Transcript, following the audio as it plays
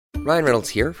Ryan Reynolds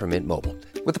here from Mint Mobile.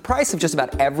 With the price of just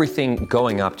about everything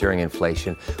going up during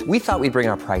inflation, we thought we'd bring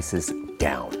our prices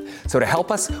down. So to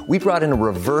help us, we brought in a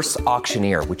reverse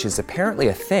auctioneer, which is apparently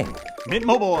a thing. Mint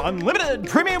Mobile Unlimited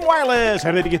Premium Wireless.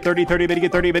 How to get 30, 30, bit to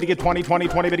get 30, bit to get 20, 20,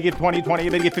 20, bit to get 20, 20,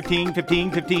 bit to get 15,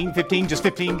 15, 15, 15, just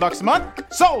 $15 a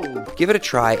month? Sold! Give it a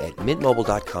try at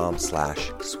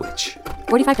mintmobile.com/switch.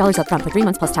 $45 up front for 3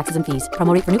 months plus taxes and fees.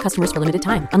 Promo rate for new customers for limited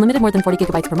time. Unlimited more than 40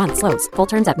 gigabytes per month. Slows full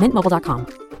terms at mintmobile.com.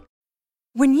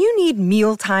 When you need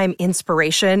mealtime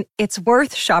inspiration, it's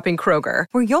worth shopping Kroger,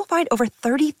 where you'll find over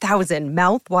 30,000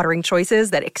 mouth-watering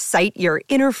choices that excite your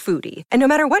inner foodie. And no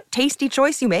matter what tasty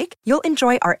choice you make, you'll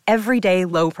enjoy our everyday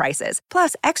low prices,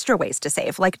 plus extra ways to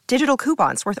save, like digital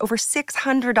coupons worth over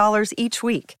 $600 each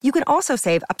week. You can also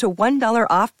save up to $1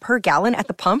 off per gallon at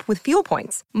the pump with fuel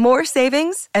points. More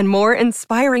savings and more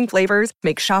inspiring flavors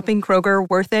make shopping Kroger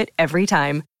worth it every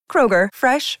time. Kroger,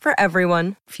 fresh for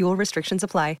everyone. Fuel restrictions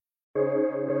apply.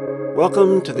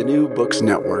 Welcome to the New Books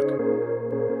Network.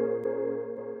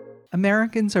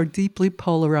 Americans are deeply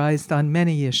polarized on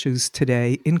many issues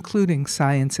today, including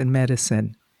science and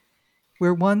medicine.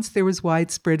 Where once there was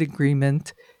widespread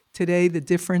agreement, today the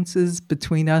differences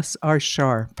between us are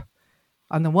sharp.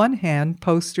 On the one hand,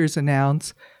 posters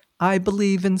announce, "I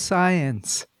believe in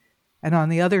science." And on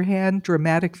the other hand,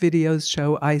 dramatic videos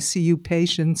show ICU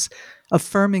patients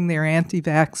affirming their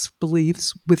anti-vax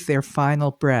beliefs with their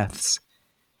final breaths.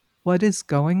 What is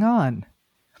going on?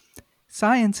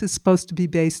 Science is supposed to be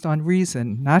based on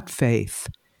reason, not faith.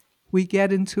 We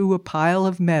get into a pile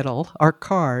of metal, our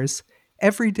cars,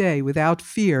 every day without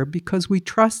fear because we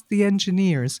trust the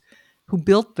engineers who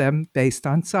built them based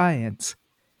on science.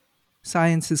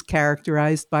 Science is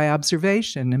characterized by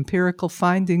observation, empirical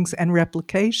findings, and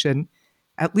replication.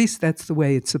 At least that's the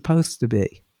way it's supposed to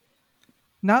be.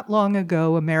 Not long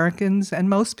ago, Americans and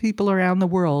most people around the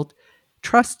world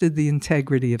trusted the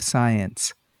integrity of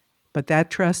science, but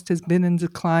that trust has been in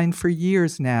decline for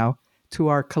years now to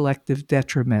our collective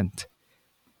detriment.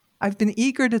 I've been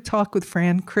eager to talk with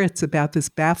Fran Kritz about this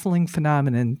baffling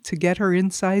phenomenon to get her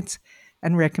insights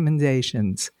and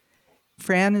recommendations.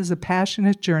 Fran is a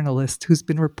passionate journalist who's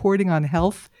been reporting on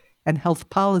health and health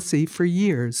policy for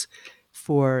years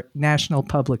for National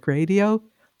Public Radio,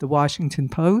 The Washington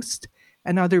Post,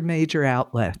 and other major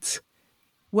outlets.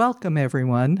 Welcome,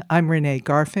 everyone. I'm Renee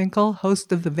Garfinkel,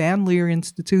 host of the Van Leer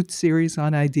Institute series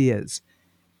on ideas.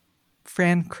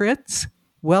 Fran Kritz,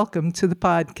 welcome to the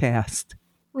podcast.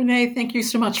 Renee, thank you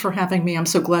so much for having me. I'm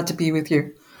so glad to be with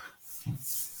you.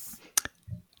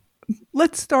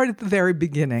 Let's start at the very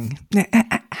beginning.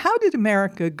 How did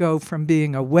America go from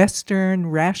being a Western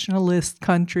rationalist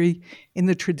country in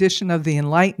the tradition of the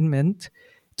Enlightenment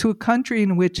to a country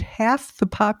in which half the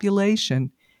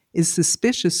population is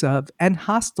suspicious of and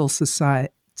hostile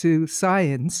to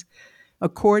science,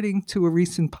 according to a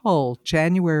recent poll,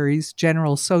 January's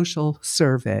General Social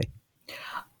Survey?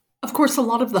 Of course, a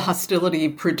lot of the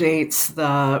hostility predates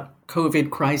the COVID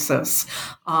crisis.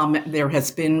 There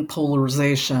has been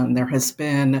polarization. There has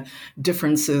been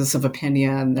differences of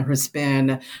opinion. There has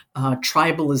been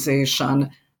tribalization.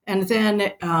 And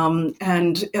then,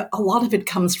 and a lot of it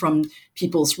comes from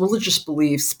people's religious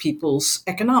beliefs, people's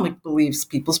economic beliefs,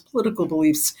 people's political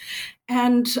beliefs.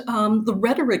 And the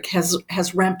rhetoric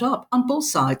has ramped up on both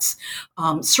sides,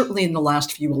 certainly in the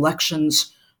last few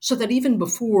elections, so that even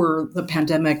before the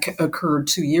pandemic occurred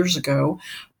 2 years ago,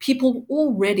 people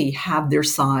already had their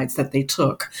sides that they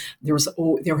took. There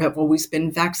have always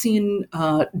been vaccine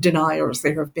deniers.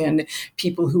 There have been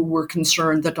people who were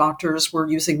concerned that doctors were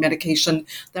using medication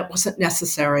that wasn't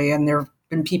necessary. And there have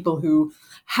been people who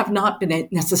have not been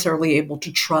necessarily able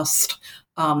to trust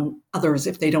others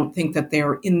if they don't think that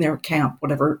they're in their camp,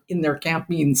 whatever in their camp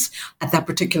means at that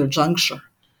particular juncture.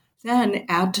 Then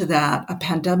add to that a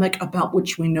pandemic about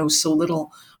which we know so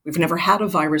little. We've never had a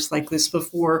virus like this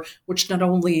before, which not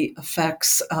only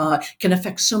can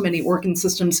affect so many organ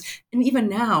systems, and even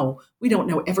now, we don't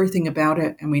know everything about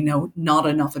it, and we know not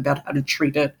enough about how to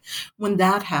treat it. When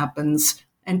that happens,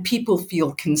 and people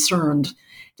feel concerned,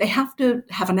 they have to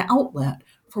have an outlet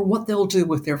for what they'll do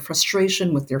with their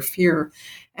frustration, with their fear.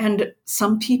 And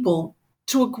some people,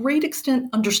 to a great extent,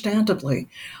 understandably,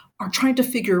 are trying to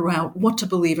figure out what to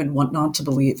believe and what not to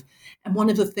believe. And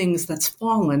one of the things that's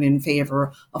fallen in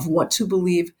favor of what to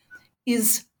believe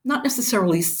is not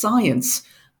necessarily science,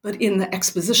 but in the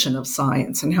exposition of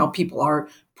science and how people are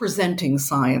presenting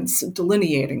science,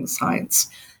 delineating science.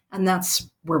 And that's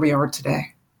where we are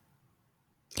today.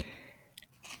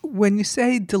 When you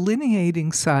say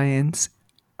delineating science,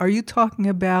 are you talking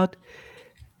about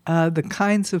the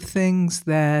kinds of things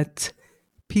that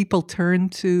people turn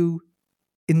to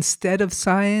instead of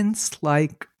science,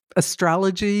 like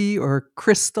astrology or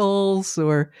crystals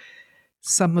or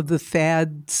some of the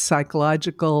fad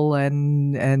psychological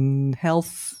and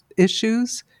health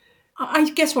issues?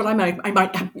 I guess what I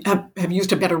might have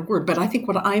used a better word, but I think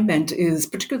what I meant is,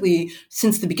 particularly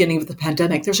since the beginning of the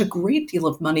pandemic, there's a great deal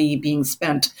of money being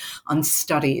spent on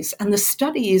studies, and the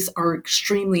studies are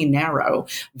extremely narrow.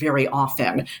 Very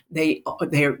often, they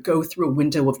go through a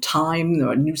window of time.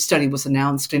 A new study was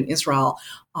announced in Israel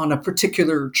on a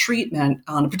particular treatment,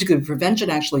 on a particular prevention,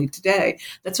 actually today.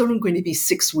 That's only going to be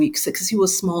 6 weeks. It gives you a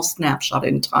small snapshot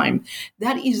in time.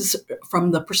 That is, from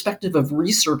the perspective of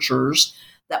researchers,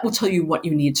 that will tell you what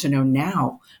you need to know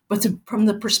now. But from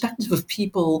the perspective of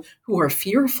people who are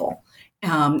fearful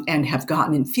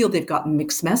and feel they've gotten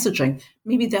mixed messaging,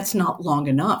 maybe that's not long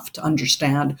enough to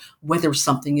understand whether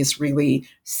something is really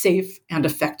safe and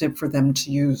effective for them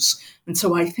to use. And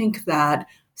so I think that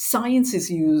science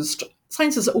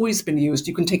has always been used.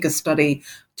 You can take a study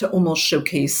to almost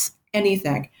showcase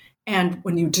anything. And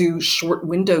when you do short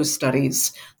window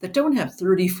studies that don't have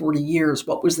 30, 40 years,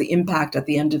 what was the impact at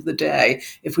the end of the day?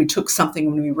 If we took something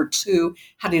when we were 2,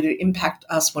 how did it impact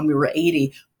us when we were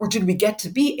 80? Or did we get to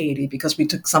be 80 because we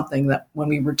took something that when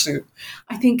we were 2?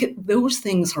 I think those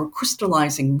things are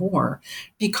crystallizing more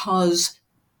because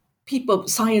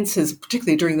sciences,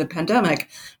 particularly during the pandemic,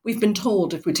 we've been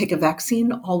told if we take a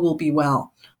vaccine, all will be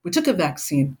well. We took a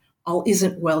vaccine, all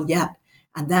isn't well yet.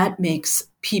 And that makes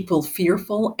people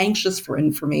fearful, anxious for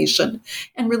information,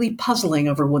 and really puzzling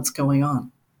over what's going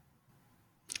on.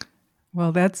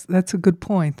 Well, that's a good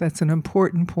point. That's an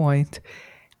important point.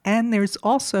 And there's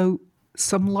also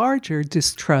some larger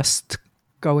distrust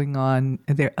going on,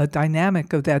 a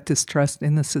dynamic of that distrust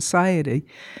in the society,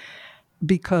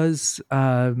 because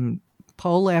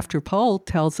poll after poll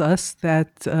tells us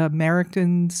that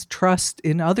Americans' trust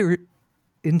in other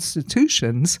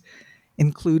institutions,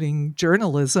 including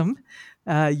journalism,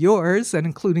 yours, and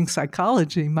including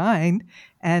psychology, mine,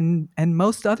 and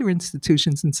most other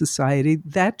institutions in society,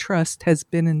 that trust has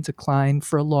been in decline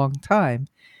for a long time.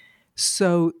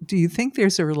 So do you think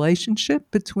there's a relationship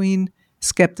between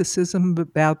skepticism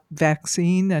about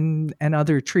vaccine and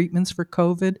other treatments for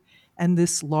COVID and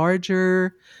this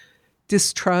larger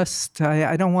distrust,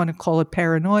 I don't want to call it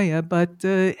paranoia, but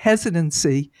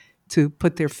hesitancy to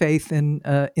put their faith in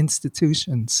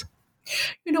institutions?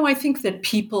 I think that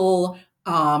people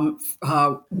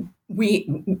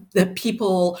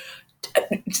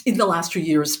in the last few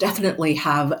years definitely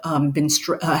have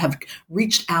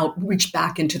reached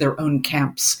back into their own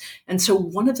camps. And so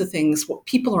one of the things, what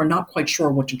people are not quite sure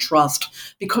what to trust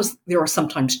because there are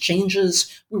sometimes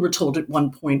changes. We were told at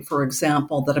one point, for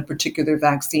example, that a particular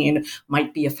vaccine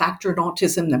might be a factor in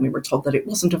autism. Then we were told that it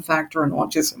wasn't a factor in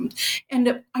autism.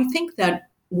 And I think that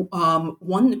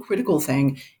one critical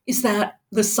thing is that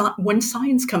when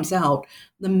science comes out,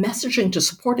 the messaging to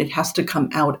support it has to come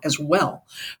out as well.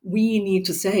 We need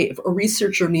to say, if a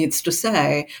researcher needs to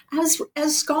say, as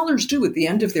scholars do at the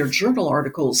end of their journal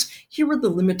articles, here are the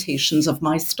limitations of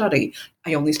my study.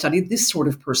 I only studied this sort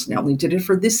of person. I only did it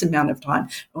for this amount of time.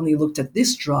 I only looked at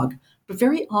this drug. But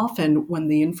very often when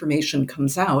the information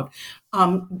comes out,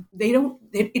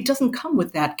 it doesn't come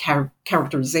with that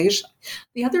characterization.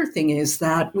 The other thing is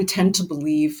that we tend to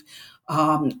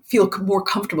feel more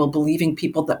comfortable believing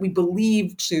people that we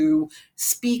believe to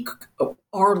speak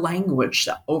our language.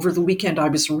 Over the weekend, I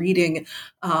was reading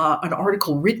an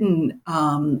article written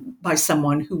by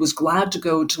someone who was glad to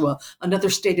go to another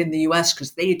state in the U.S.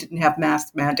 because they didn't have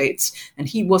mask mandates, and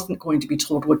he wasn't going to be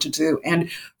told what to do. And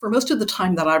for most of the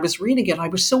time that I was reading it, I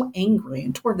was so angry.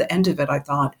 And toward the end of it, I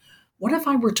thought, what if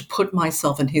I were to put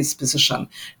myself in his position?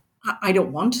 I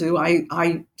don't want to.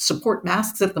 I support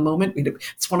masks at the moment.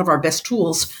 It's one of our best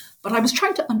tools. But I was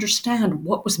trying to understand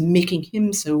what was making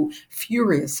him so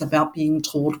furious about being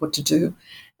told what to do.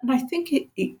 And I think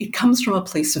it comes from a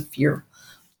place of fear.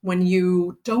 When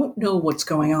you don't know what's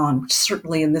going on, which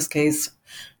certainly in this case,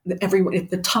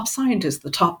 the top scientists,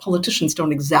 the top politicians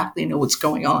don't exactly know what's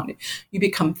going on. You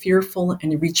become fearful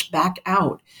and you reach back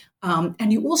out.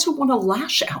 And you also want to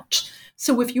lash out.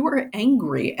 So if you are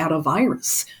angry at a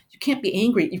virus, you can't be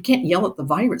angry. You can't yell at the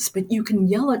virus, but you can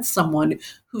yell at someone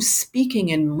who's speaking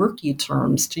in murky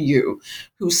terms to you,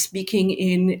 who's speaking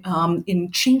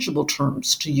in changeable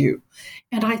terms to you.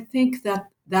 And I think that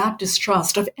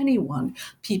distrust of anyone,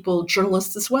 people,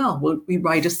 journalists as well, we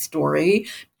write a story.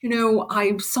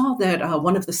 I saw that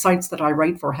one of the sites that I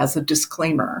write for has a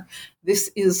disclaimer.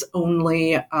 This is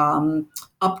only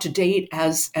up to date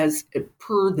as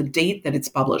per the date that it's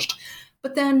published.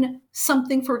 But then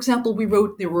something, for example, we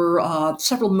wrote there were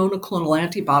several monoclonal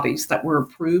antibodies that were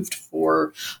approved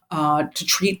to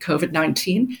treat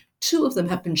COVID-19. 2 of them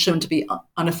have been shown to be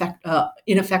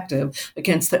ineffective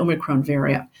against the Omicron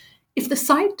variant. If the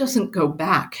site doesn't go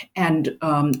back and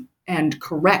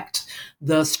correct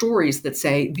the stories that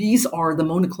say these are the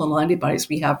monoclonal antibodies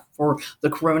we have for the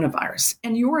coronavirus,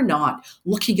 and you're not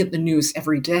looking at the news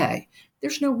every day,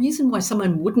 there's no reason why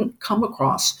someone wouldn't come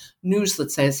across news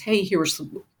that says, hey, here's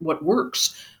what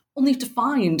works, only to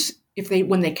find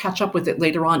when they catch up with it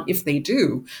later on, if they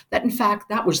do, that in fact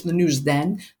that was the news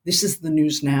then, this is the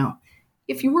news now.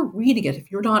 If you were reading it, if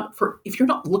you're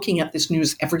not looking at this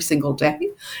news every single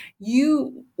day,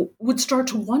 you would start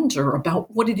to wonder about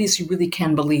what it is you really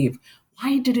can believe.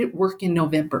 Why did it work in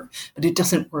November, but it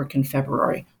doesn't work in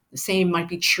February? The same might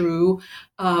be true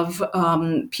of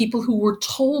people who were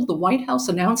told. The White House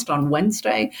announced on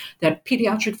Wednesday that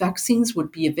pediatric vaccines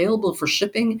would be available for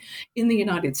shipping in the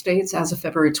United States as of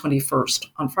February 21st.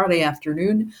 On Friday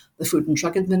afternoon, the Food and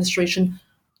Drug Administration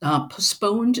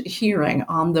postponed a hearing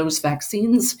on those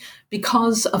vaccines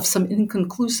because of some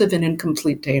inconclusive and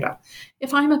incomplete data.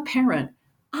 If I'm a parent,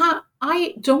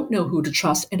 I don't know who to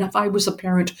trust. And if I was a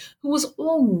parent who was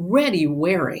already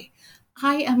wary,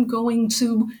 I am going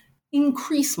to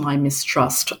increase my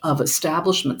mistrust of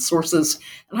establishment sources.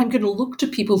 And I'm going to look to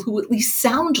people who at least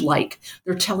sound like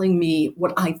they're telling me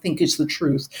what I think is the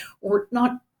truth, or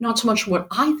not so much what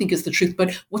I think is the truth,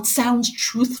 but what sounds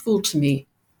truthful to me.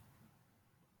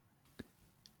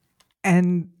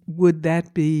 And would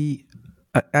that be,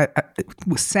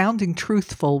 sounding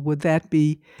truthful, would that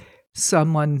be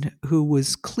someone who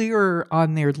was clearer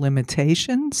on their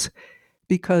limitations?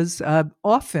 Because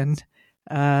often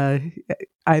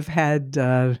I've had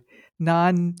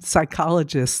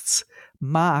non-psychologists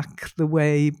mock the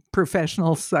way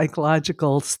professional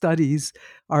psychological studies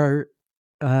are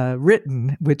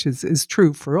written, which is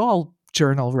true for all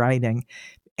journal writing.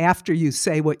 After you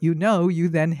say what you know, you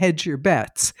then hedge your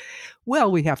bets.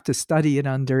 Well, we have to study it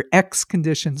under X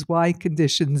conditions, Y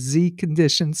conditions, Z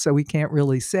conditions, so we can't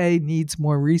really say, needs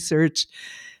more research.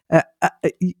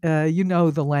 You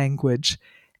know the language.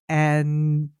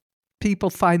 And people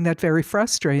find that very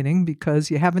frustrating because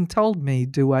you haven't told me,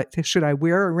 should I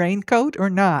wear a raincoat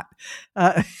or not?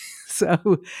 But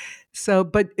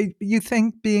you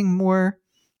think being more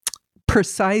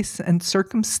precise and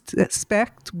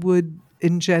circumspect would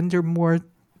engender more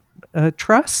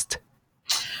trust?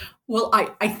 Well,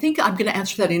 I think I'm going to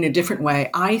answer that in a different way.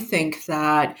 I think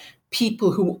that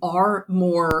people who are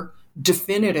more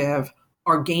definitive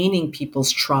are gaining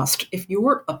people's trust. If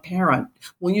you're a parent,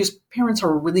 parents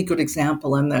are a really good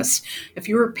example in this. If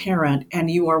you're a parent and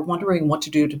you are wondering what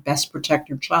to do to best protect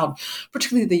your child,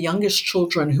 particularly the youngest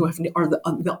children who are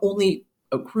the only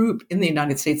group in the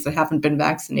United States that haven't been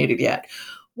vaccinated yet,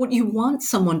 what you want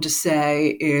someone to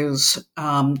say is,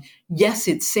 yes,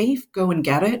 it's safe, go and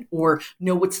get it, or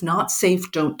no, it's not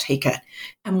safe, don't take it.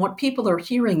 And what people are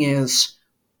hearing is,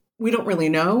 we don't really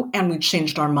know, and we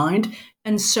changed our mind.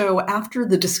 And so after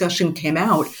the discussion came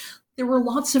out, there were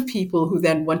lots of people who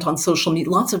then went on social media,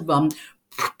 lots of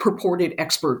purported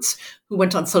experts who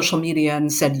went on social media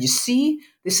and said, you see,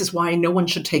 this is why no one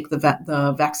should take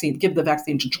the vaccine, give the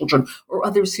vaccine to children, or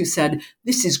others who said,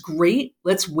 this is great,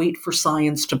 let's wait for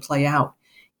science to play out.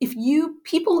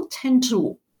 People tend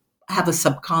to have a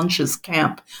subconscious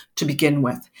camp to begin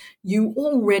with. You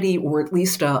already, or at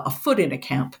least a foot in a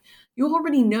camp, you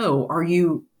already know, are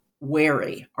you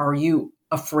wary? Are you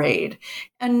afraid?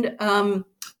 And,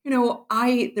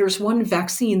 there's one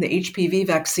vaccine, the HPV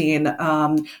vaccine,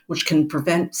 which can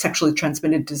prevent sexually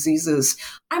transmitted diseases.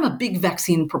 I'm a big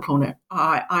vaccine proponent.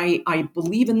 I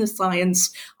believe in the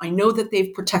science. I know that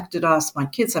they've protected us. My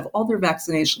kids have all their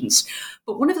vaccinations.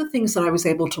 But one of the things that I was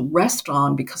able to rest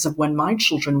on because of when my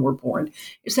children were born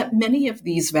is that many of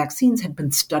these vaccines had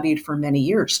been studied for many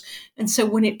years. And so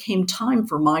when it came time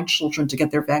for my children to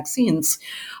get their vaccines,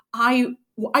 I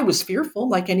was fearful,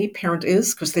 like any parent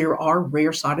is, because there are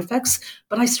rare side effects,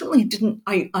 but I certainly didn't.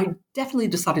 I definitely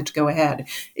decided to go ahead,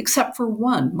 except for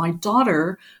one. My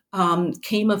daughter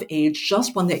came of age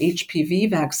just when the HPV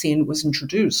vaccine was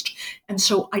introduced, and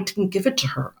so I didn't give it to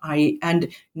her.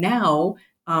 And now,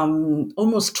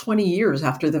 almost 20 years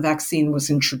after the vaccine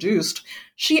was introduced,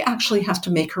 she actually has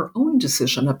to make her own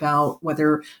decision about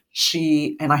whether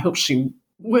and I hope she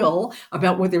will,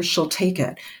 about whether she'll take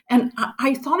it. And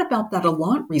I thought about that a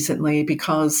lot recently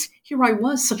because here I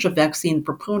was, such a vaccine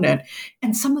proponent,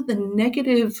 and some of the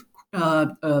negative,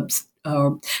 not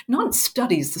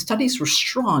studies, the studies were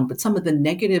strong, but some of the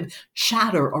negative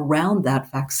chatter around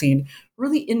that vaccine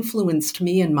really influenced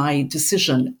me and my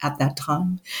decision at that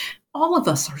time. all of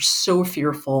us are so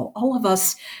fearful. All of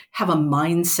us have a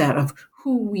mindset of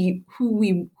who we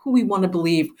want to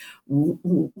believe,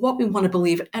 what we want to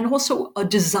believe, and also a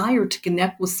desire to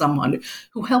connect with someone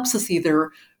who helps us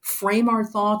either frame our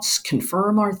thoughts,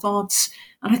 confirm our thoughts.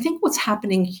 And I think what's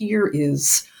happening here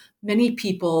is many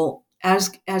people,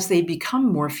 as they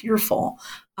become more fearful,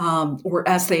 or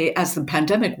as the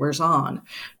pandemic wears on,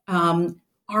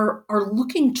 are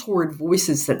looking toward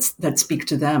voices that speak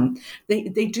to them.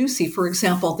 They do see, for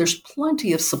example, there's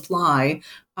plenty of supply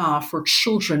for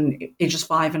children ages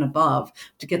 5 and above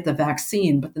to get the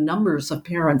vaccine, but the numbers of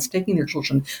parents taking their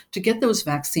children to get those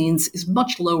vaccines is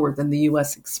much lower than the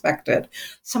U.S. expected.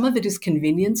 Some of it is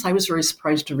convenience. I was very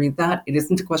surprised to read that. It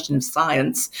isn't a question of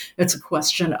science. It's a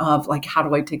question of, like, how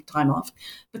do I take time off?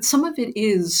 But some of it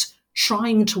is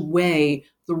trying to weigh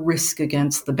the risk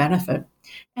against the benefit.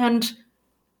 And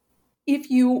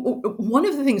one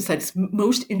of the things that's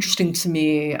most interesting to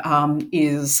me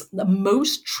is the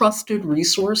most trusted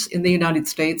resource in the United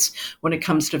States when it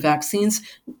comes to vaccines,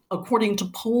 according to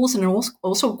polls and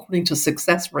also according to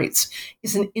success rates,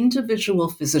 is an individual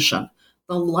physician.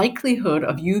 The likelihood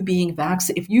of you being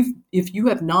vaccinated, if you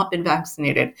have not been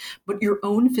vaccinated, but your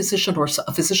own physician or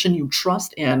a physician you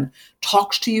trust in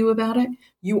talks to you about it,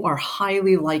 you are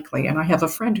highly likely. And I have a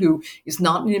friend who is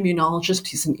not an immunologist.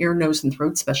 He's an ear, nose, and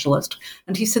throat specialist.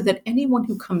 And he said that anyone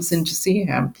who comes in to see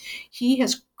him, he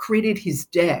has created his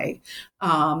day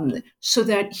so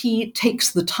that he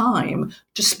takes the time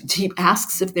he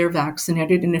asks if they're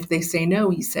vaccinated. And if they say no,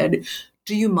 he said,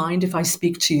 do you mind if I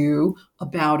speak to you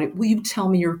about it? Will you tell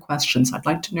me your questions? I'd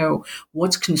like to know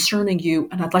what's concerning you,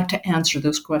 and I'd like to answer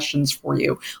those questions for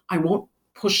you. I won't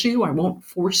push you, I won't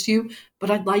force you,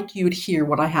 but I'd like you to hear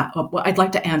what I have. I'd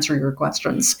like to answer your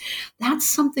questions. That's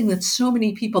something that so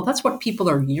many people, that's what people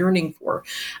are yearning for.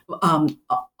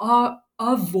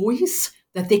 A voice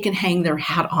that they can hang their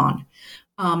hat on.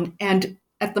 And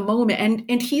at the moment,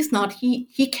 and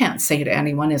he can't say to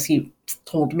anyone, as he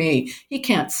told me, he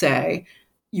can't say,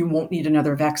 you won't need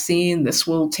another vaccine. This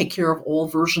will take care of all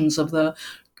versions of the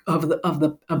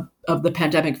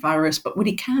pandemic virus. But what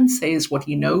he can say is what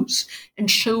he knows,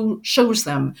 and shows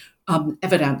them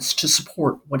evidence to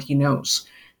support what he knows.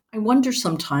 I wonder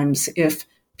sometimes if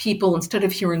people, instead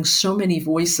of hearing so many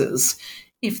voices,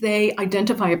 if they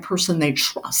identify a person they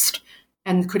trust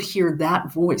and could hear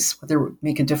that voice, whether it would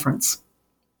make a difference.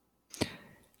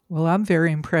 Well, I'm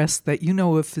very impressed that you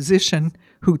know a physician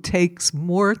who takes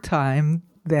more time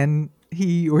than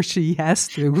he or she has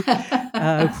to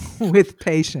with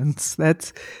patients.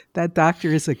 That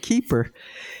doctor is a keeper.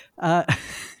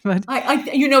 But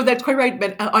that's quite right.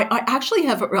 But I actually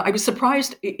I was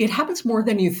surprised. It happens more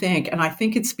than you think. And I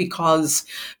think it's because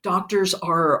doctors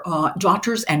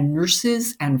and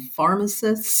nurses and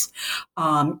pharmacists,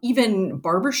 even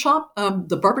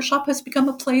the barbershop has become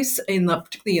a place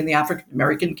particularly in the African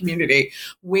American community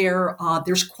where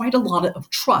there's quite a lot of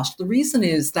trust. The reason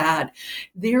is that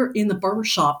they're in the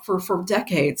barbershop for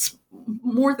decades.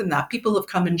 More than that, people have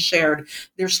come and shared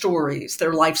their stories,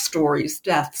 their life stories,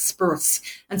 deaths, births.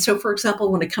 And so, for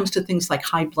example, when it comes to things like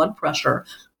high blood pressure,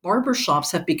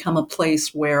 barbershops have become a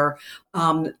place where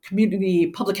community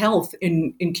public health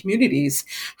in communities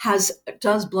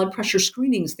does blood pressure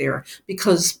screenings there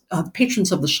because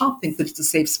patrons of the shop think that it's a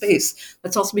safe space.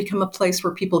 That's also become a place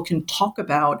where people can talk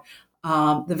about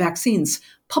the vaccines.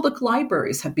 Public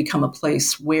libraries have become a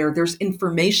place where there's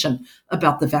information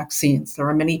about the vaccines. There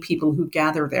are many people who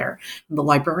gather there. And the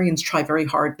librarians try very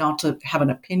hard not to have an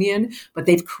opinion, but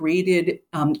they've created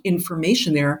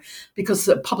information there because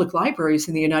the public libraries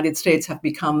in the United States have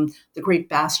become the great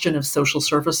bastion of social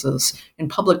services. In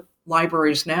public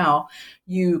libraries now,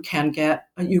 you can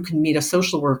meet a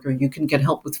social worker, you can get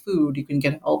help with food, you can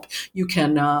get help.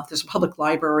 There's a public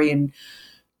library in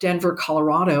Denver,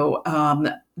 Colorado,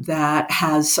 that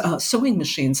has sewing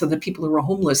machines so that people who are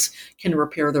homeless can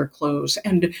repair their clothes.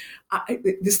 And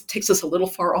this takes us a little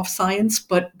far off science,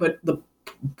 but the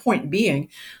point being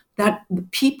that the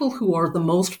people who are the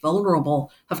most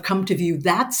vulnerable have come to view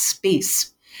that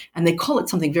space. And they call it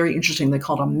something very interesting. They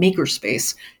call it a maker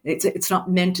space. It's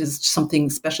not meant as something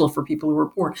special for people who are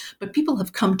poor, but people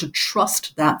have come to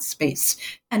trust that space.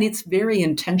 And it's very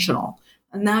intentional.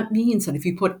 And that means that if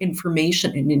you put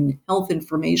information in health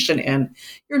information in,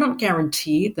 you're not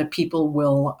guaranteed that people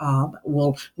will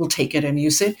take it and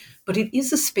use it. But it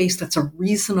is a space that's a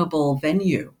reasonable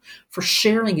venue for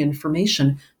sharing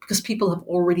information because people have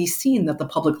already seen that the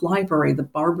public library, the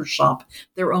barbershop,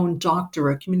 their own doctor,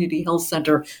 a community health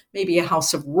center, maybe a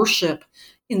house of worship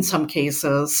in some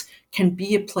cases, can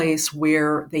be a place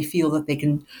where they feel that they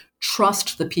can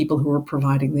trust the people who are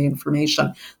providing the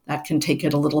information. That can take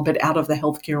it a little bit out of the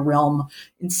healthcare realm,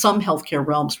 in some healthcare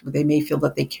realms where they may feel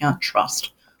that they can't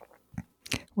trust.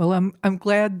 Well, I'm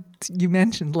glad you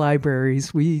mentioned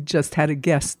libraries. We just had a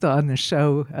guest on the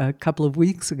show a couple of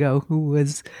weeks ago who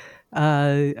was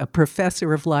a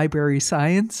professor of library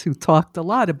science who talked a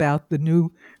lot about the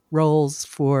new roles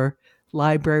for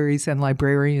libraries and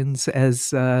librarians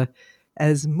as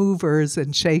movers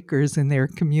and shakers in their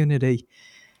community.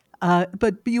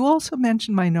 But you also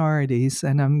mentioned minorities,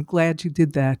 and I'm glad you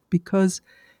did that, because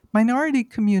minority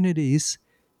communities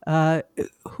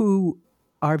who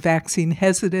are vaccine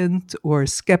hesitant or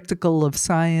skeptical of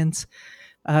science,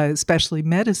 especially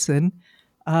medicine,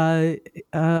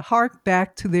 hark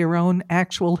back to their own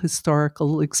actual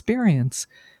historical experience.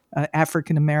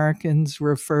 African Americans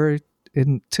refer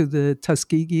to the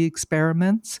Tuskegee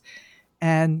experiments,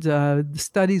 and the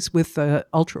studies with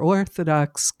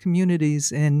ultra-Orthodox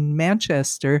communities in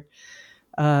Manchester,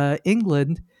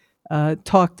 England,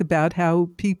 talked about how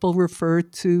people refer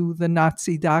to the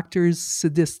Nazi doctors'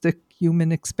 sadistic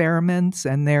human experiments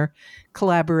and their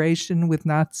collaboration with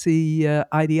Nazi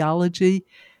ideology,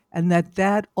 and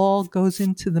that all goes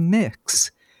into the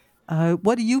mix.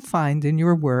 What do you find in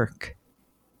your work?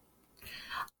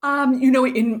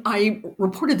 I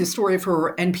reported this story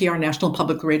for NPR National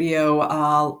Public Radio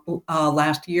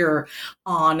last year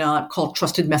on called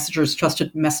Trusted Messages,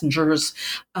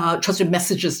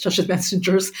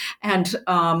 and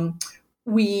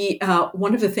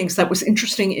one of the things that was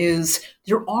interesting is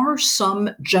there are some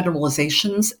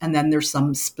generalizations and then there's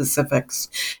some specifics,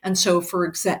 and so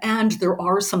and there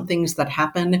are some things that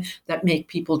happen that make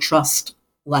people trust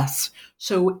less.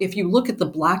 So if you look at the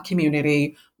Black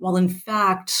community, while in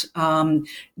fact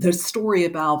the story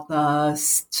about the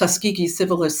Tuskegee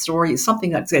Civilist story is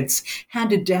something that gets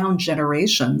handed down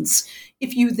generations,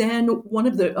 if you then, one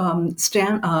of the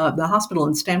hospital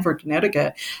in Stamford,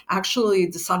 Connecticut, actually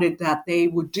decided that they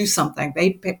would do something.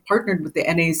 They partnered with the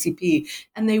NAACP,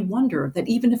 and they wondered that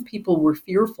even if people were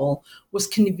fearful, was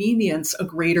convenience a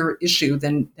greater issue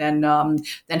than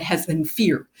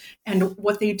fear? And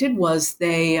what they did was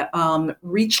they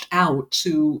reached out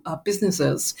to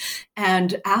businesses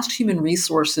and asked human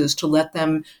resources to let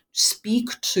them speak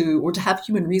to, or to have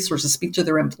human resources speak to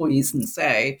their employees and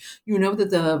say, you know that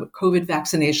the COVID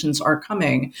vaccinations are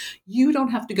coming. You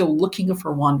don't have to go looking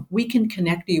for one. We can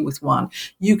connect you with one.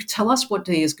 You tell us what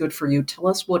day is good for you. Tell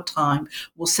us what time.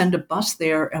 We'll send a bus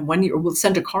there, and we'll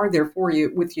send a car there for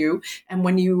you with you. And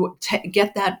when you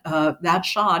get that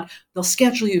shot, they'll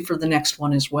schedule you for the next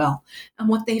one as well. And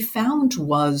what they found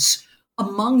was,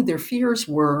 among their fears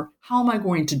were, how am I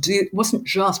going to do? It wasn't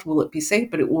just, will it be safe,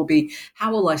 but it will be,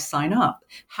 how will I sign up?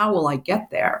 How will I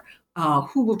get there?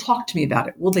 Who will talk to me about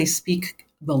it? Will they speak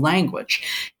the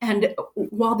language? And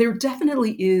while there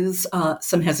definitely is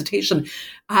some hesitation,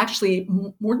 actually,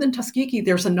 more than Tuskegee,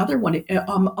 there's another one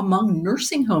among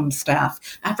nursing home staff,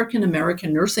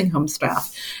 African-American nursing home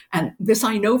staff. And this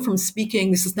I know from speaking,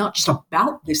 this is not just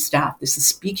about this staff, this is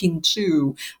speaking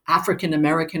to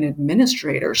African-American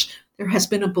administrators. There has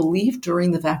been a belief during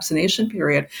the vaccination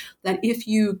period that if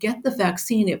you get the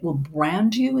vaccine, it will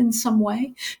brand you in some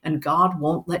way, and God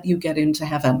won't let you get into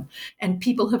heaven. And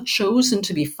people have chosen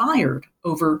to be fired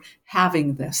over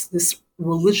having this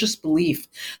religious belief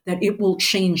that it will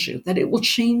change you, that it will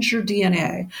change your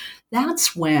DNA.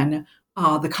 That's when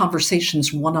the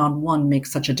conversations one-on-one make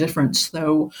such a difference.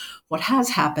 Though what has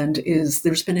happened is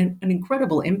there's been an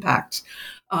incredible impact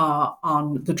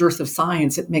on the dearth of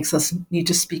science. It makes us need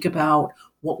to speak about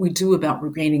what we do about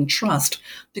regaining trust,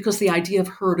 because the idea of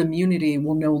herd immunity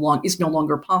is no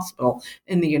longer possible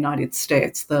in the United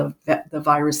States. The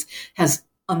virus has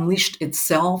unleashed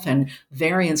itself, and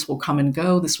variants will come and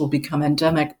go. This will become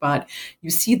endemic, but you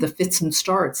see the fits and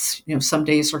starts. Some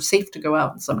days are safe to go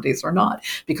out and some days are not,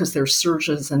 because there's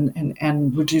surges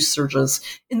and reduced surges.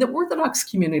 In the Orthodox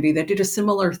community, they did a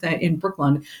similar thing in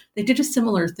Brooklyn. They did a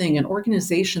similar thing. An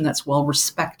organization that's well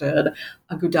respected,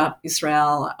 Agudat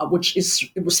Israel, which is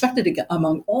respected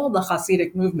among all the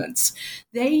Hasidic movements,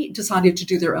 they decided to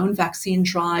do their own vaccine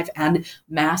drive and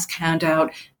mask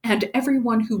handout. And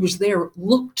everyone who was there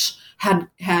had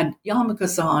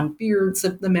yarmulkes on, beards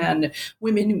of the men,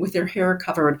 women with their hair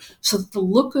covered. So that the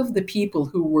look of the people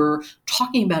who were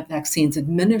talking about vaccines,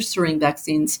 administering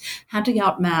vaccines, handing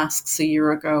out masks a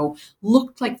year ago,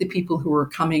 looked like the people who were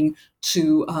coming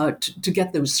to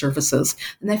get those services.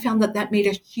 And they found that made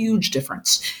a huge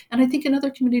difference. And I think in other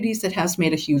communities it has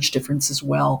made a huge difference as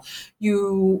well.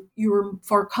 You're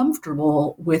far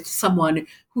comfortable with someone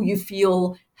who you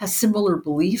feel has similar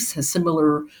beliefs, has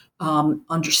similar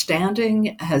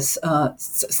understanding, has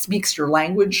speaks your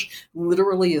language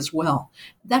literally as well.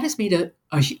 That has made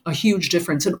a huge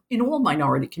difference in all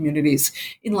minority communities.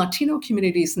 In Latino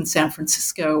communities in San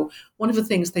Francisco, one of the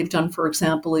things they've done, for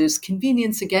example, is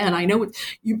convenience. Again, I know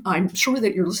I'm sure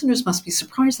that your listeners must be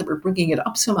surprised that we're bringing it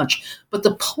up so much, but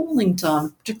the polling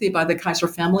done, particularly by the Kaiser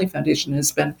Family Foundation,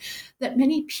 has been that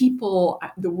many people,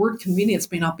 the word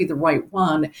convenience may not be the right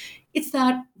one. It's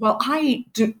that while I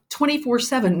do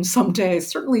 24/7 some days,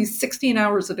 certainly 16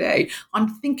 hours a day, I'm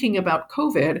thinking about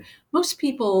COVID, most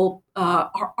people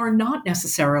are not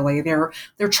necessarily. They're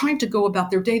trying to go about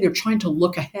their day. They're trying to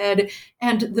look ahead,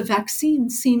 and the vaccine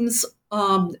seems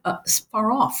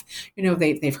far off.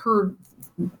 They've heard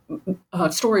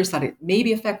stories that it may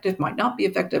be effective, might not be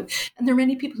effective. And there are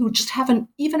many people who just haven't,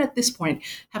 even at this point,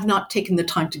 have not taken the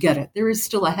time to get it. There is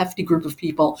still a hefty group of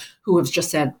people who have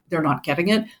just said they're not getting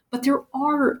it. But there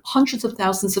are hundreds of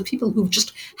thousands of people who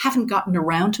just haven't gotten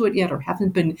around to it yet or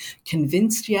haven't been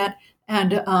convinced yet.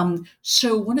 And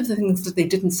so one of the things that they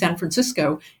did in San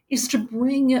Francisco is to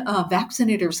bring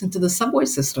vaccinators into the subway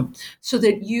system so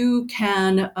that you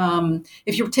can,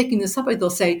 if you're taking the subway,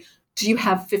 they'll say, do you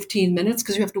have 15 minutes?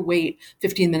 Because you have to wait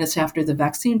 15 minutes after the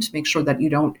vaccine to make sure that you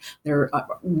don't,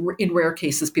 in rare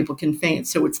cases, people can faint.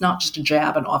 So it's not just a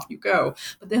jab and off you go.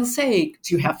 But they'll say,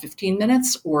 do you have 15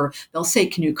 minutes? Or they'll say,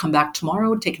 can you come back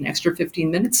tomorrow and take an extra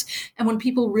 15 minutes? And when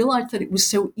people realized that it was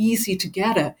so easy to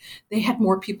get it, they had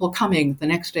more people coming the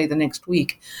next day, the next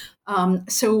week.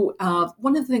 So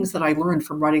one of the things that I learned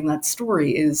from writing that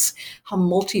story is how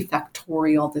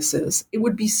multifactorial this is. It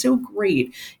would be so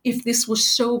great if this was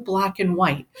so black and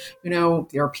white.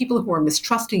 There are people who are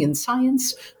mistrusting in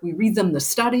science. We read them the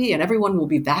study and everyone will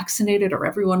be vaccinated or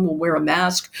everyone will wear a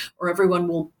mask or everyone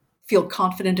will feel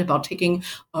confident about taking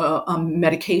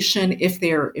medication if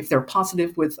they're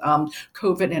positive with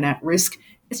COVID and at risk.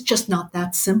 It's just not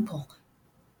that simple.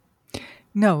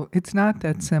 No, it's not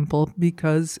that simple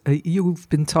because you've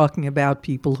been talking about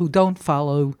people who don't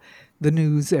follow the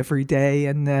news every day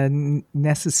and then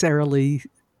necessarily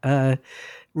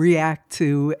react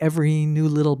to every new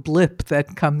little blip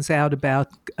that comes out about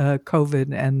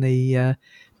COVID and the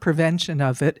prevention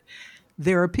of it.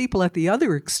 There are people at the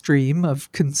other extreme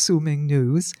of consuming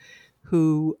news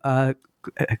who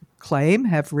claim,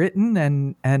 have written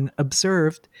and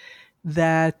observed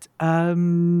that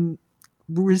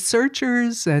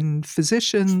researchers and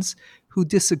physicians who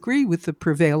disagree with the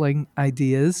prevailing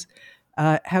ideas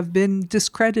have been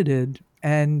discredited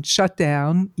and shut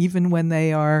down, even when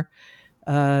they are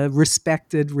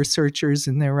respected researchers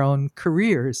in their own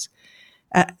careers.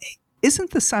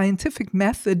 Isn't the scientific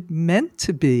method meant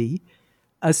to be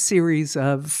a series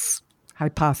of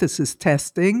hypothesis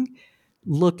testing,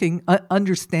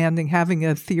 understanding, having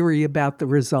a theory about the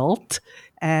result,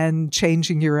 and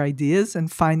changing your ideas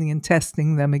and finding and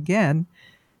testing them again?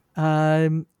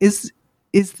 Is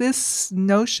this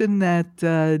notion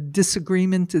that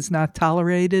disagreement is not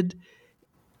tolerated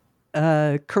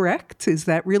correct? Is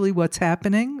that really what's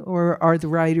happening? Or are the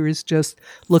writers just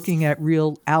looking at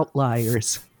real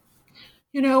outliers?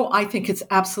 I think it's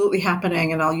absolutely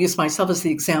happening, and I'll use myself as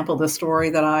the example. The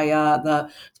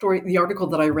article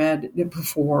that I read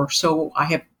before. So I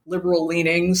have liberal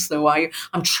leanings, though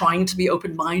I'm trying to be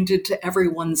open-minded to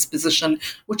everyone's position,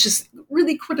 which is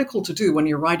really critical to do when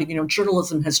you're writing.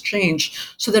 Journalism has changed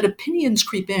so that opinions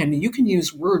creep in. You can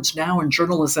use words now in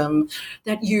journalism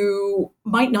that you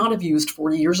might not have used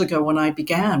 40 years ago when I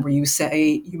began, where you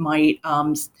might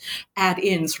add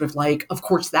in sort of like, of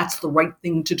course, that's the right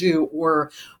thing to do,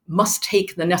 or must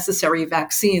take the necessary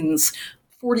vaccines.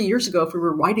 40 years ago, if we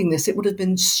were writing this, it would have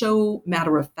been so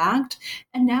matter of fact.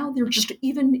 And now they're just,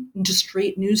 even into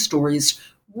straight news stories,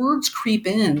 words creep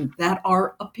in that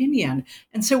are opinion.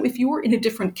 And so if you're in a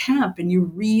different camp and you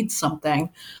read something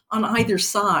on either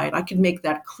side, I can make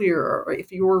that clearer.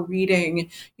 If you're reading,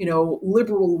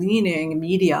 liberal leaning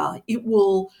media,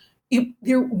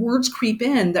 their words creep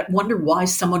in that wonder why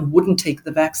someone wouldn't take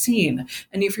the vaccine.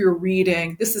 And if you're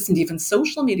reading, this isn't even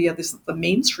social media, this is the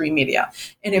mainstream media.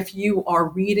 And if you are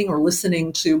reading or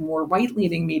listening to more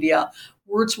right-leaning media,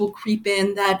 words will creep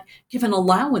in that give an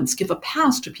allowance, give a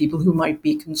pass to people who might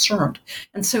be concerned.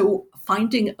 And so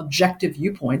finding objective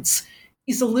viewpoints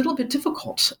is a little bit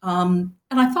difficult. And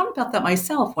I thought about that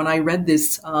myself when I read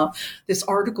this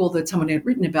article that someone had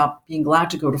written about being glad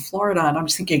to go to Florida. And I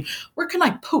was thinking, where can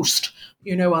I post,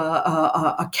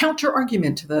 a counter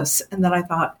argument to this? And then I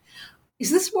thought, is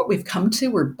this what we've come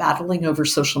to? We're battling over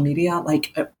social media.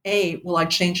 Like, A, will I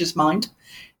change his mind?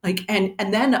 And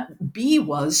then B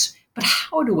was, but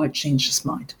how do I change his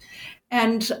mind?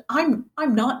 And I'm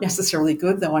not necessarily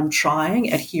good, though I'm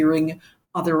trying at hearing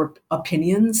other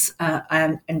opinions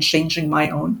and changing my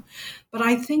own. But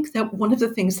I think that one of the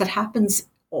things that happens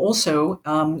also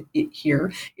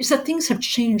here is that things have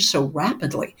changed so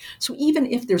rapidly. So even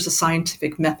if there's a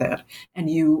scientific method and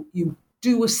you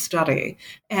do a study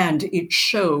and it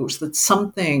shows that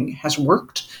something has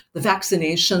worked, the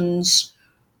vaccinations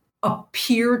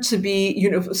appear to be,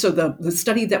 so the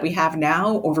study that we have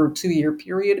now over a 2-year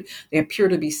period, they appear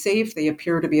to be safe, they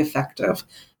appear to be effective.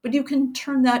 But you can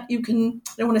turn that, I don't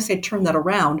want to say turn that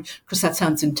around because that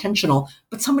sounds intentional,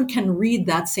 but someone can read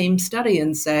that same study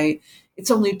and say, it's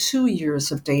only 2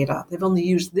 years of data. They've only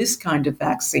used this kind of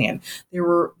vaccine.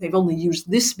 They've only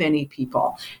used this many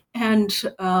people. And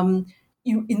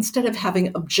you, instead of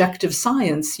having objective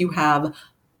science, you have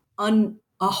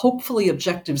a hopefully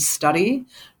objective study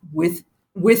with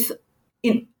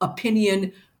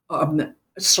opinion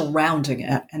surrounding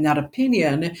it. And that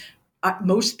opinion,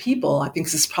 most people, I think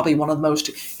this is probably one of the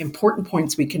most important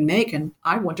points we can make. And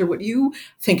I wonder what you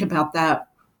think about that.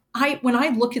 When I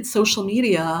look at social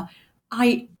media,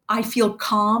 I feel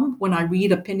calm when I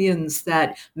read opinions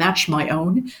that match my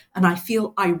own, and I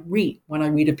feel irate when I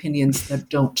read opinions that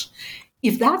don't.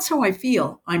 If that's how I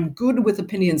feel, I'm good with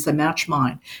opinions that match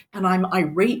mine, and I'm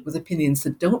irate with opinions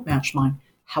that don't match mine.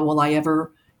 How will I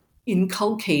ever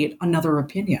inculcate another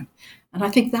opinion? And I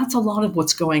think that's a lot of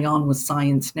what's going on with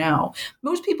science now.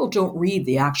 Most people don't read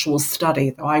the actual study,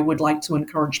 though I would like to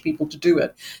encourage people to do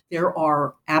it. There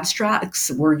are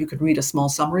abstracts where you can read a small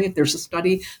summary. If there's a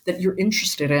study that you're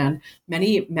interested in,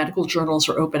 many medical journals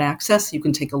are open access. You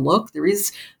can take a look. There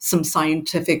is some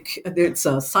it's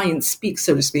a science speak,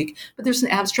 so to speak, but there's an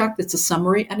abstract that's a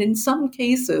summary. And in some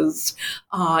cases,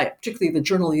 particularly the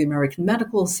Journal of the American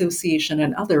Medical Association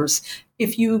and others,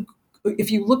 if you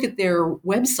look at their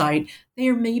website,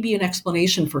 there may be an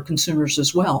explanation for consumers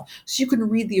as well. So you can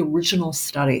read the original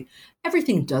study.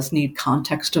 Everything does need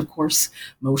context, of course.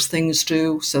 Most things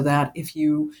do, so that if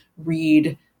you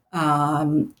read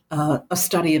a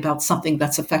study about something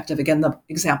that's effective, again, the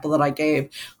example that I gave,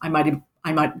 I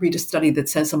might read a study that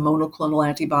says a monoclonal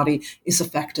antibody is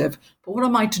effective. But what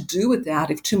am I to do with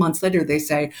that if 2 months later they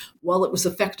say, well, it was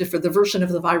effective for the version of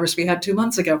the virus we had 2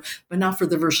 months ago, but not for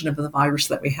the version of the virus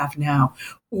that we have now?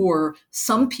 Or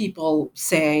some people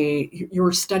say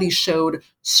your study showed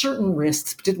certain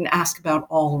risks, but didn't ask about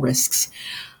all risks.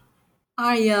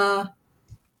 I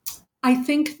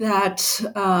think that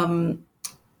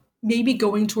maybe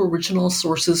going to original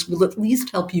sources will at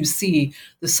least help you see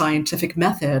the scientific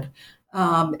method,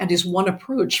 and is one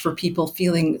approach for people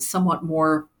feeling somewhat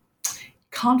more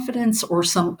confidence or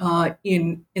some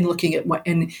in looking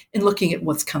at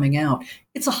what's coming out.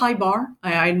 It's a high bar.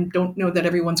 I don't know that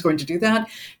everyone's going to do that,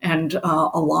 and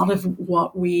a lot of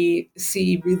what we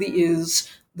see really is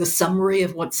the summary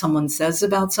of what someone says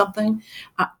about something.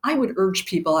 I would urge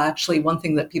people, actually, one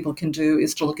thing that people can do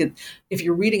is to look at, if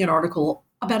you're reading an article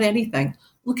about anything,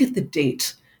 look at the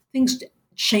date. Things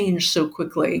change so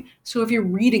quickly. So if you're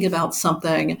reading about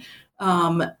something,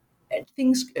 and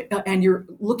you're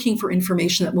looking for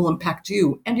information that will impact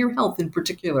you and your health in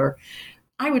particular,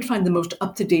 I would find the most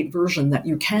up-to-date version that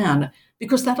you can,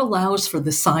 because that allows for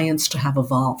the science to have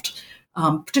evolved.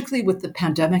 Particularly with the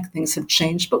pandemic, things have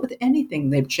changed, but with anything,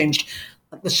 they've changed.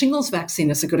 The shingles vaccine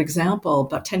is a good example.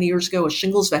 About 10 years ago, a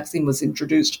shingles vaccine was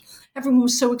introduced. Everyone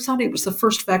was so excited. It was the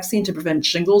first vaccine to prevent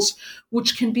shingles,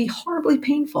 which can be horribly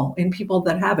painful in people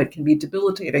that have it, can be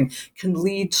debilitating, can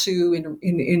lead to,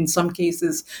 in some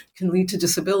cases, can lead to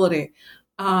disability.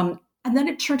 And then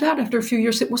it turned out after a few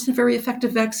years, it wasn't a very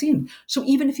effective vaccine. So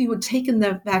even if you had taken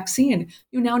the vaccine,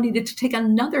 you now needed to take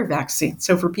another vaccine.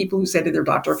 So for people who say to their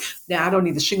doctor, I don't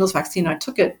need the shingles vaccine, I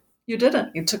took it. You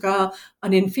didn't. You took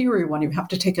an inferior one. You have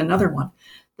to take another one.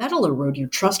 That'll erode your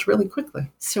trust really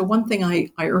quickly. So one thing I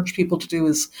urge people to do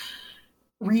is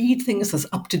read things as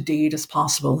up to date as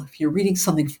possible. If you're reading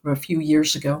something from a few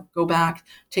years ago, go back,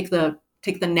 take the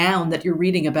noun that you're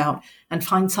reading about and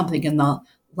find something in the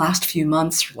last few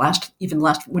months,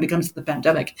 when it comes to the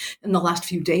pandemic, in the last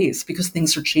few days, because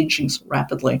things are changing so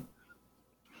rapidly.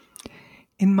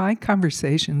 In my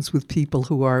conversations with people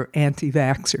who are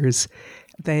anti-vaxxers,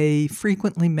 they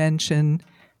frequently mention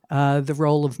the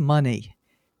role of money,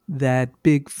 that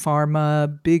big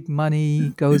pharma, big money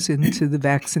goes into the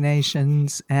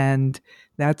vaccinations, and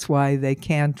that's why they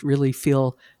can't really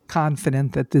feel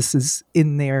confident that this is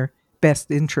in their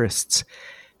best interests.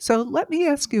 So let me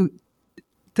ask you,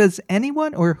 does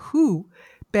anyone or who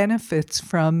benefits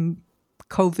from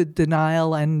COVID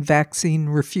denial and vaccine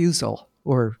refusal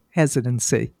or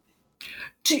hesitancy?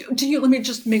 Do you, let me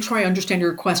just make sure I understand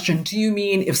your question. Do you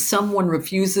mean if someone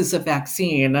refuses a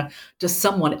vaccine, does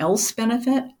someone else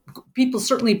benefit? People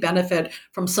certainly benefit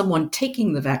from someone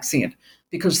taking the vaccine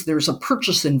because there's a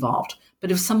purchase involved.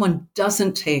 But if someone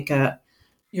doesn't take it,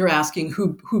 you're asking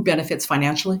who benefits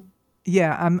financially?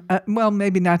 Yeah, well,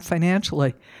 maybe not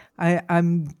financially.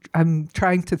 I'm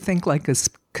trying to think like a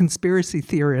conspiracy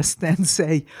theorist and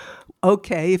say,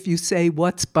 okay, if you say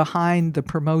what's behind the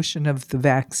promotion of the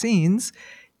vaccines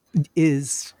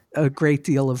is a great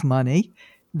deal of money,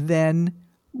 then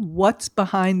what's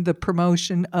behind the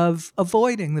promotion of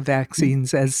avoiding the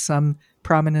vaccines, as some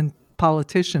prominent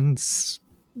politicians'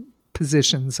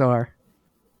 positions are?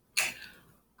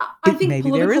 I think maybe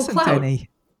there isn't clout.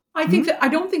 Any. I think that I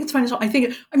don't think it's financial. I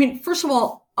mean, first of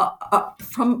all,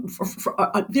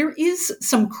 there is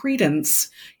some credence,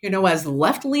 as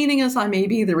left-leaning as I may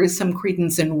be, there is some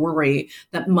credence in worry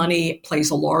that money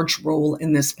plays a large role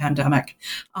in this pandemic.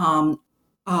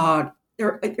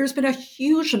 There's been a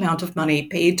huge amount of money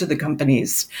paid to the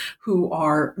companies who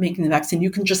are making the vaccine.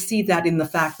 You can just see that in the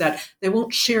fact that they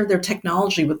won't share their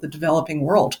technology with the developing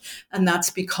world. And that's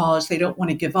because they don't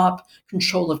want to give up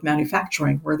control of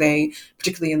manufacturing,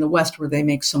 particularly in the West, where they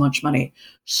make so much money.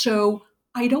 So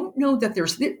I don't know that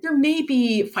there may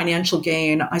be financial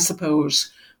gain, I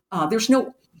suppose. There's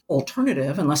no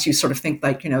alternative unless you sort of think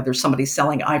like, there's somebody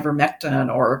selling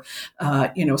ivermectin or,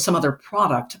 some other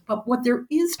product. But what there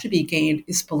is to be gained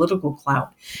is political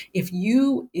clout. If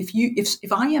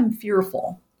I am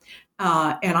fearful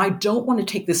and I don't want to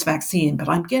take this vaccine, but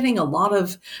I'm getting a lot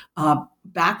of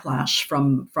backlash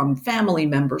from family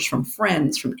members, from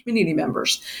friends, from community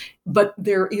members, but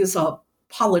there is a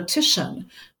politician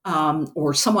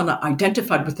or someone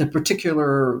identified with a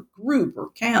particular group or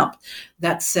camp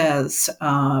that says,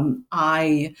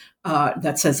 I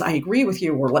agree with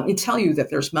you, or let me tell you that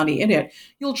there's money in it,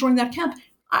 you'll join that camp.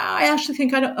 I actually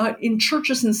think in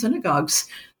churches and synagogues,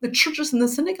 the churches and the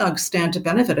synagogues stand to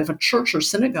benefit. If a church or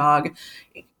synagogue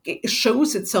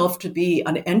shows itself to be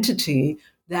an entity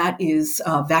that is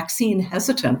vaccine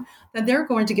hesitant, then they're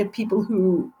going to get people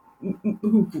who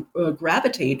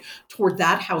gravitate toward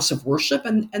that house of worship,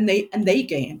 and they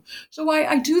gain. So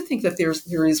I do think that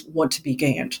there is what to be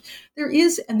gained. There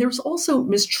is, and there's also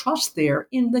mistrust there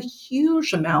in the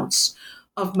huge amounts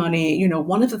of money.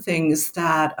 One of the things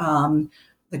that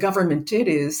the government did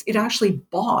is it actually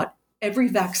bought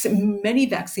many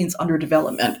vaccines under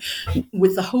development,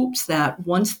 with the hopes that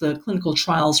once the clinical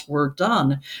trials were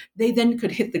done, they then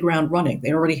could hit the ground running.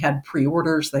 They already had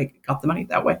pre-orders. They got the money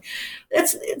that way.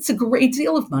 It's a great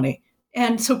deal of money.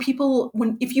 And so people,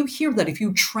 if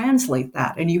you translate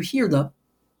that and you hear the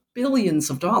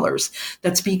billions of dollars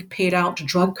that's being paid out to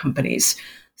drug companies,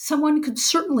 someone could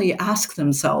certainly ask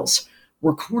themselves,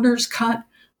 were corners cut?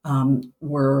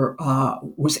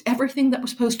 Was everything that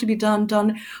was supposed to be done?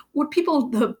 What people,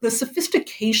 the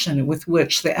sophistication with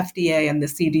which the FDA and the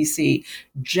CDC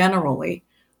generally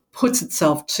puts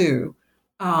itself to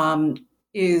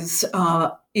is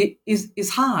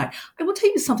high. I will tell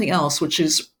you something else, which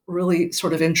is really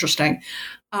sort of interesting.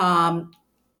 How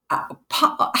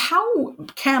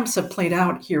camps have played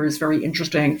out here is very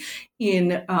interesting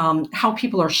in how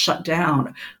people are shut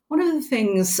down. One of the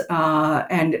things,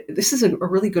 and this is a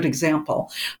really good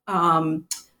example,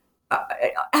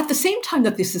 at the same time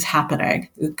that this is happening,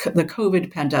 the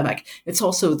COVID pandemic, it's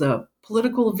also the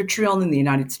political vitriol in the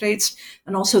United States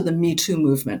and also the Me Too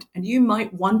movement. And you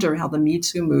might wonder how the Me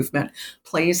Too movement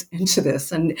plays into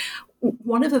this. And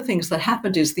one of the things that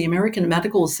happened is the American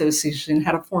Medical Association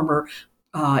had a former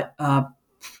not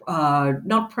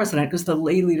president, because the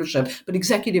lay leadership, but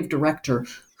executive director,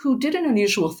 who did an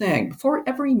unusual thing. Before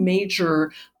every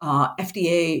major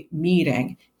FDA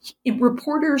meeting,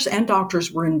 reporters and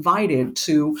doctors were invited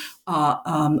to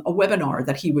a webinar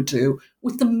that he would do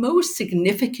with the most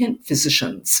significant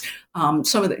physicians.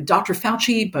 Some of Dr.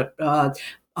 Fauci, but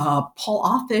Paul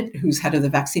Offit, who's head of the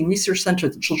Vaccine Research Center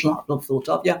at the Children's Hospital of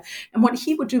Philadelphia. And what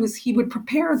he would do is he would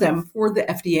prepare them for the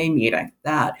FDA meeting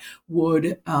that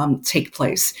would take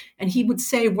place. And he would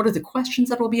say, what are the questions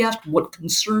that will be asked? What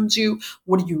concerns you?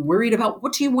 What are you worried about?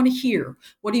 What do you want to hear?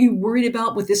 What are you worried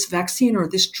about with this vaccine or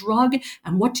this drug?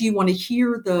 And what do you want to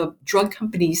hear the drug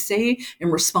companies say in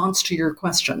response to your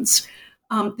questions?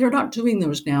 They're not doing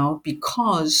those now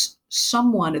because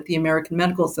someone at the American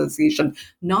Medical Association,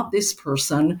 not this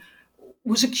person,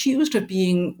 was accused of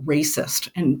being racist.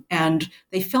 And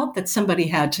they felt that somebody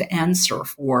had to answer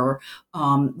for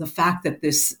the fact that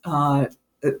this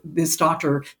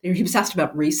doctor, he was asked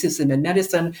about racism in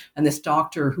medicine, and this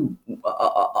doctor, who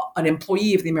an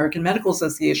employee of the American Medical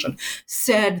Association,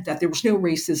 said that there was no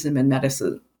racism in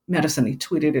medicine. He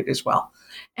tweeted it as well.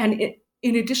 And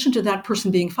in addition to that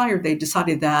person being fired, they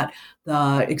decided that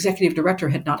the executive director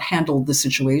had not handled the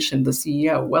situation, the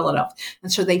CEO, well enough.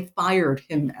 And so they fired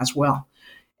him as well.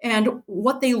 And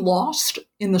what they lost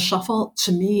in the shuffle,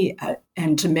 to me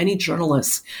and to many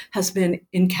journalists, has been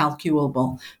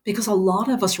incalculable, because a lot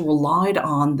of us relied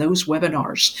on those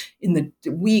webinars in the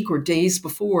week or days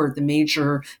before the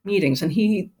major meetings. And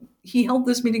he held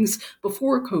those meetings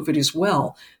before COVID as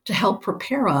well to help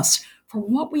prepare us for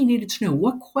what we needed to know,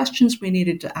 what questions we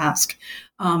needed to ask.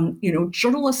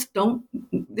 Journalists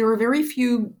there are very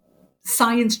few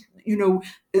science,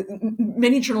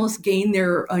 many journalists gain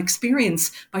their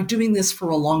experience by doing this for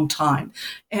a long time.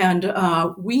 And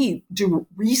we do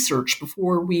research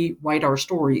before we write our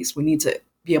stories. We need to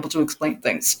be able to explain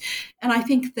things. And I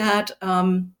think that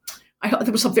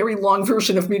there was a very long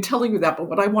version of me telling you that, but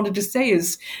what I wanted to say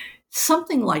is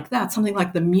something like that, something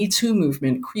like the Me Too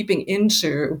movement creeping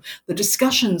into the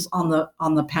discussions on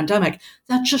the pandemic,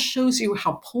 that just shows you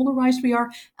how polarized we are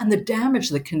and the damage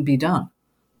that can be done.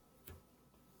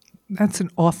 That's an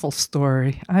awful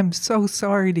story. I'm so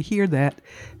sorry to hear that.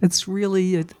 It's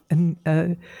really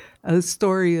a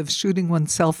story of shooting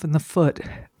oneself in the foot.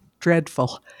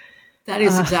 Dreadful. That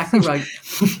is exactly right.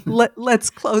 Let's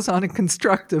close on a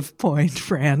constructive point,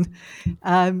 Fran.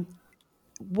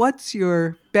 What's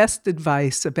your best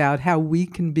advice about how we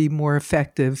can be more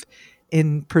effective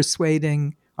in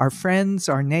persuading our friends,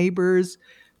 our neighbors,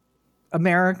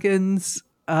 Americans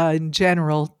in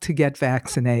general to get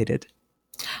vaccinated?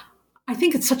 I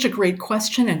think it's such a great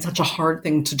question and such a hard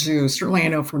thing to do. Certainly, I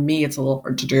know for me, it's a little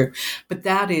hard to do. But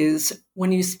that is,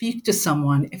 when you speak to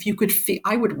someone, if you could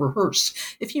I would rehearse.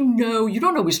 If you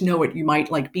don't always know it, you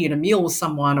might be at a meal with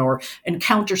someone or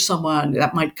encounter someone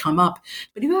that might come up,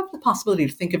 but you have the possibility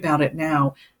to think about it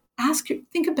now.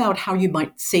 Think about how you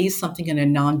might say something in a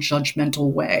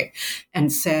non-judgmental way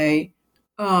and say,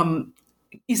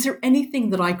 is there anything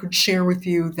that I could share with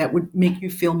you that would make you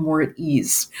feel more at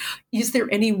ease? Is there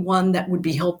anyone that would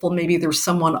be helpful? Maybe there's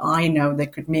someone I know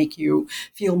that could make you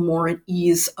feel more at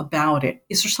ease about it.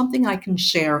 Is there something I can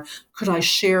share? Could I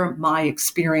share my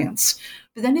experience?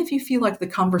 But then if you feel like the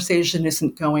conversation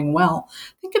isn't going well,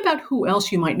 think about who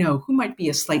else you might know, who might be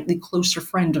a slightly closer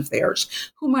friend of theirs,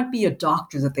 who might be a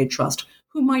doctor that they trust,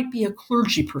 who might be a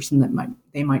clergy person that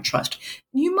they might trust.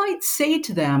 You might say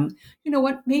to them, you know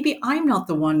what, maybe I'm not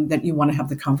the one that you want to have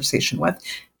the conversation with.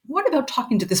 What about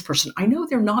talking to this person? I know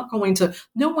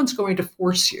no one's going to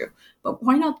force you, but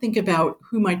why not think about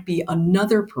who might be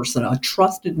another person, a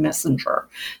trusted messenger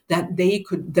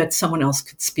that someone else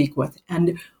could speak with.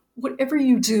 And whatever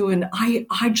you do, and I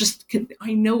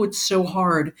know it's so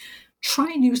hard, try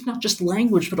and use not just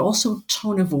language, but also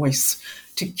tone of voice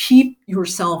to keep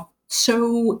yourself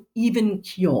so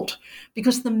even-keeled.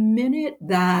 Because the minute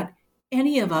that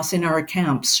any of us in our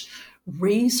camps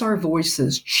raise our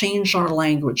voices, change our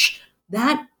language,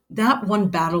 that one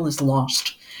battle is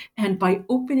lost. And by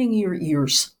opening your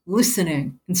ears,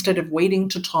 listening instead of waiting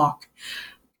to talk,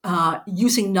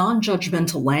 using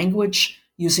non-judgmental language,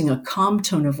 using a calm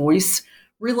tone of voice,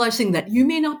 realizing that you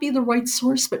may not be the right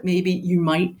source, but maybe you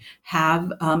might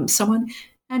have someone.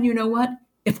 And you know what?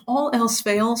 If all else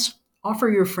fails, offer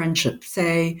your friendship.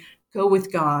 Say, go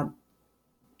with God.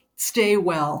 Stay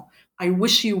well. I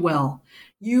wish you well.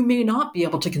 You may not be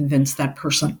able to convince that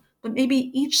person, but maybe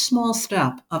each small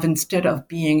step of, instead of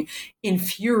being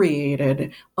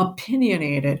infuriated,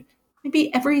 opinionated, maybe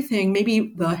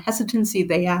the hesitancy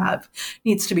they have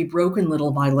needs to be broken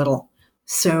little by little.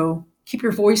 So keep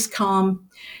your voice calm,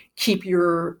 keep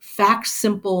your facts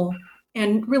simple,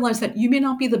 and realize that you may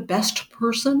not be the best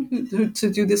person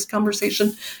to do this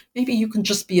conversation. Maybe you can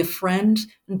just be a friend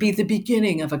and be the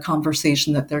beginning of a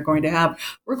conversation that they're going to have.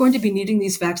 We're going to be needing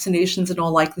these vaccinations in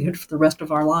all likelihood for the rest of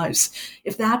our lives.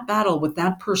 If that battle with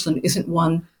that person isn't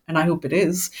won, and I hope it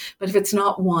is, but if it's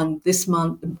not won this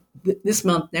month,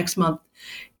 next month,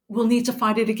 we'll need to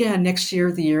fight it again next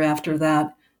year, the year after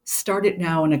that. Start it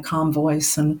now in a calm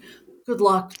voice, and good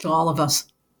luck to all of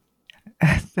us.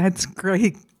 That's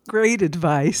great. Great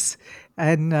advice.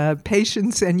 And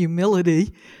patience and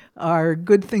humility are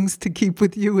good things to keep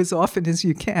with you as often as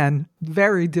you can.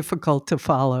 Very difficult to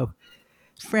follow.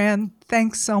 Fran,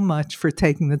 thanks so much for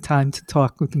taking the time to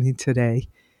talk with me today.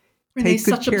 Renee, take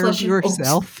good care of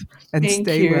yourself and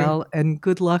stay well. And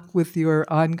good luck with your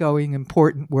ongoing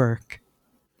important work.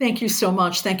 Thank you so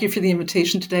much. Thank you for the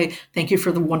invitation today. Thank you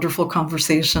for the wonderful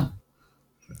conversation.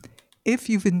 If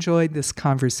you've enjoyed this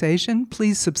conversation,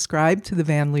 please subscribe to the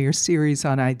Van Leer series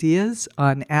on ideas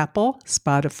on Apple,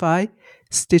 Spotify,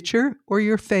 Stitcher, or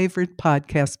your favorite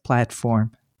podcast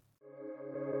platform.